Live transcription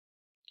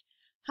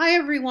Hi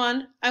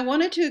everyone, I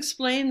wanted to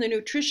explain the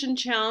Nutrition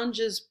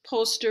Challenges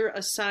poster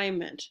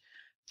assignment.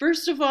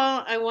 First of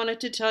all, I wanted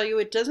to tell you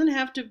it doesn't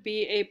have to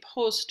be a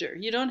poster.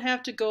 You don't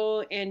have to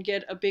go and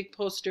get a big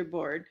poster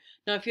board.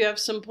 Now if you have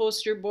some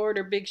poster board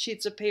or big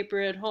sheets of paper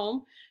at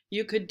home,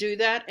 you could do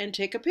that and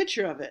take a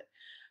picture of it.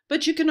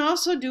 But you can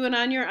also do it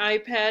on your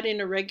iPad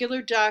in a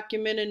regular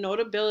document in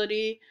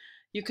Notability.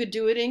 You could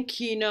do it in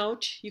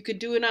Keynote. You could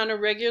do it on a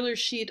regular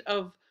sheet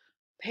of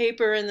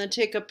paper and then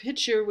take a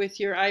picture with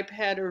your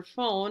iPad or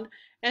phone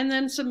and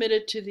then submit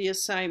it to the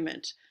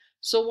assignment.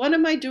 So what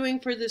am I doing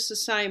for this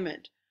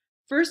assignment?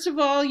 First of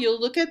all, you'll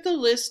look at the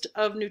list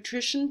of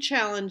nutrition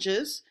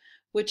challenges,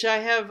 which I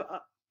have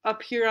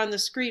up here on the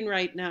screen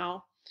right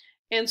now.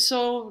 And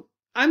so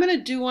I'm going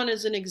to do one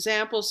as an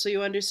example so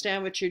you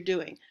understand what you're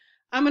doing.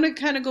 I'm going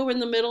to kind of go in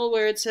the middle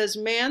where it says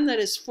man that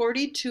is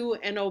 42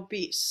 and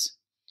obese.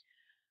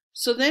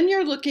 So then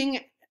you're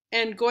looking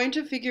and going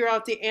to figure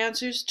out the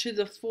answers to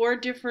the 4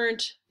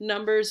 different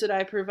numbers that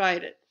I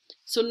provided.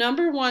 So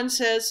number 1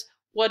 says,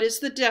 what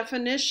is the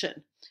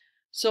definition?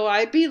 So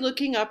I'd be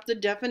looking up the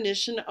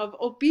definition of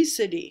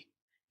obesity.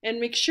 And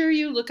make sure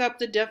you look up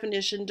the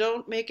definition.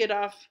 Don't make it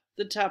off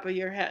the top of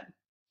your head.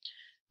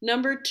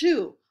 Number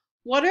 2,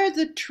 what are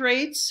the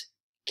traits,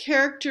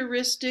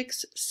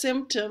 characteristics,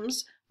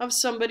 symptoms of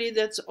somebody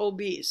that's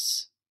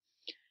obese?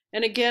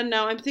 And again,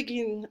 now I'm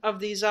thinking of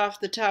these off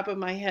the top of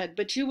my head,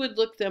 but you would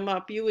look them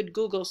up, you would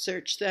Google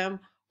search them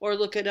or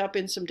look it up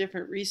in some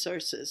different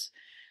resources.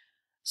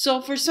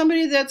 So for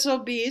somebody that's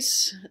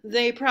obese,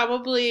 they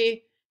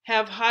probably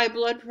have high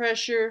blood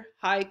pressure,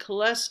 high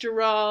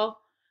cholesterol,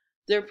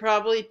 they're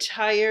probably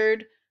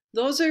tired.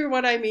 Those are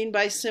what I mean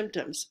by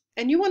symptoms.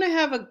 And you want to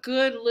have a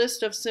good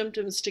list of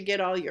symptoms to get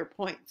all your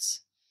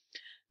points.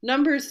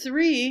 Number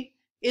 3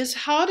 is,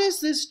 how does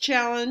this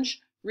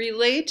challenge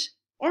relate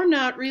or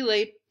not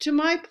relate to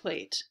my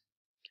plate?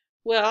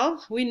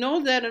 Well, we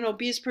know that an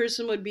obese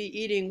person would be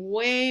eating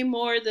way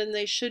more than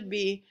they should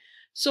be.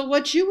 So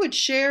what you would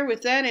share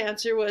with that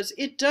answer was,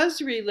 it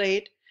does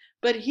relate,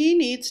 but he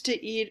needs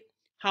to eat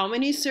how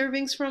many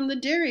servings from the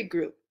dairy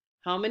group?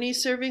 How many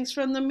servings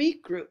from the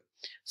meat group?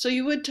 So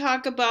you would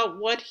talk about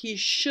what he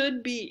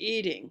should be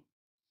eating.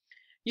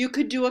 You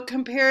could do a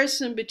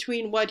comparison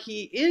between what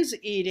he is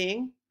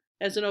eating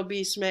as an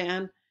obese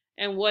man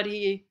and what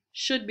he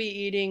should be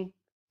eating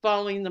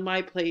following the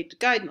MyPlate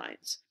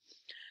guidelines.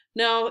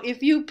 Now,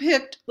 if you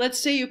picked, let's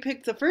say you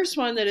picked the first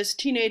one that is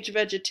teenage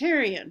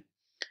vegetarian.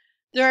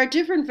 There are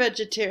different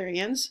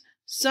vegetarians.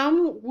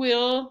 Some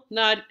will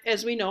not,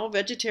 as we know,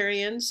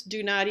 vegetarians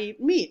do not eat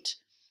meat.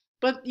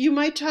 But you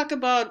might talk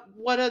about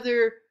what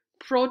other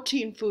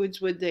protein foods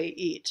would they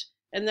eat.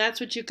 And that's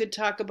what you could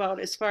talk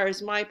about as far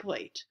as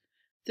MyPlate,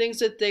 things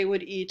that they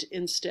would eat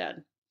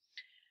instead.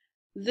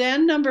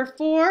 Then number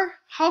 4,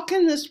 how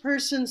can this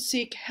person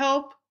seek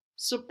help,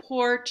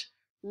 support,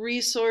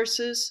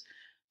 resources?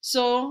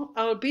 So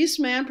an obese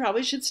man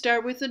probably should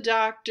start with a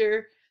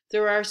doctor.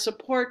 There are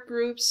support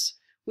groups.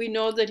 We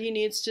know that he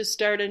needs to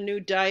start a new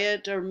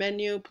diet or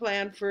menu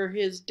plan for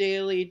his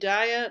daily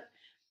diet.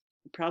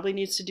 He probably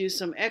needs to do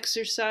some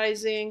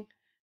exercising,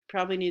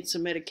 probably needs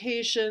some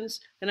medications.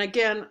 And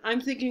again,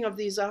 I'm thinking of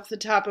these off the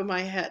top of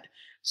my head.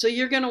 So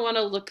you're going to want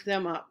to look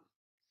them up.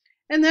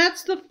 And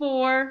that's the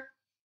 4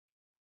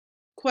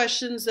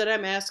 questions that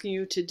I'm asking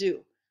you to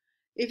do.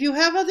 If you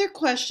have other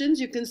questions,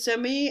 you can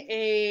send me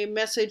a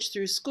message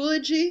through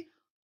Schoology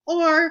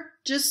or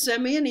just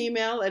send me an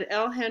email at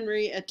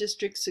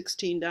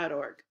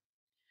lhenry@district16.org.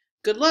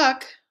 Good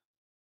luck!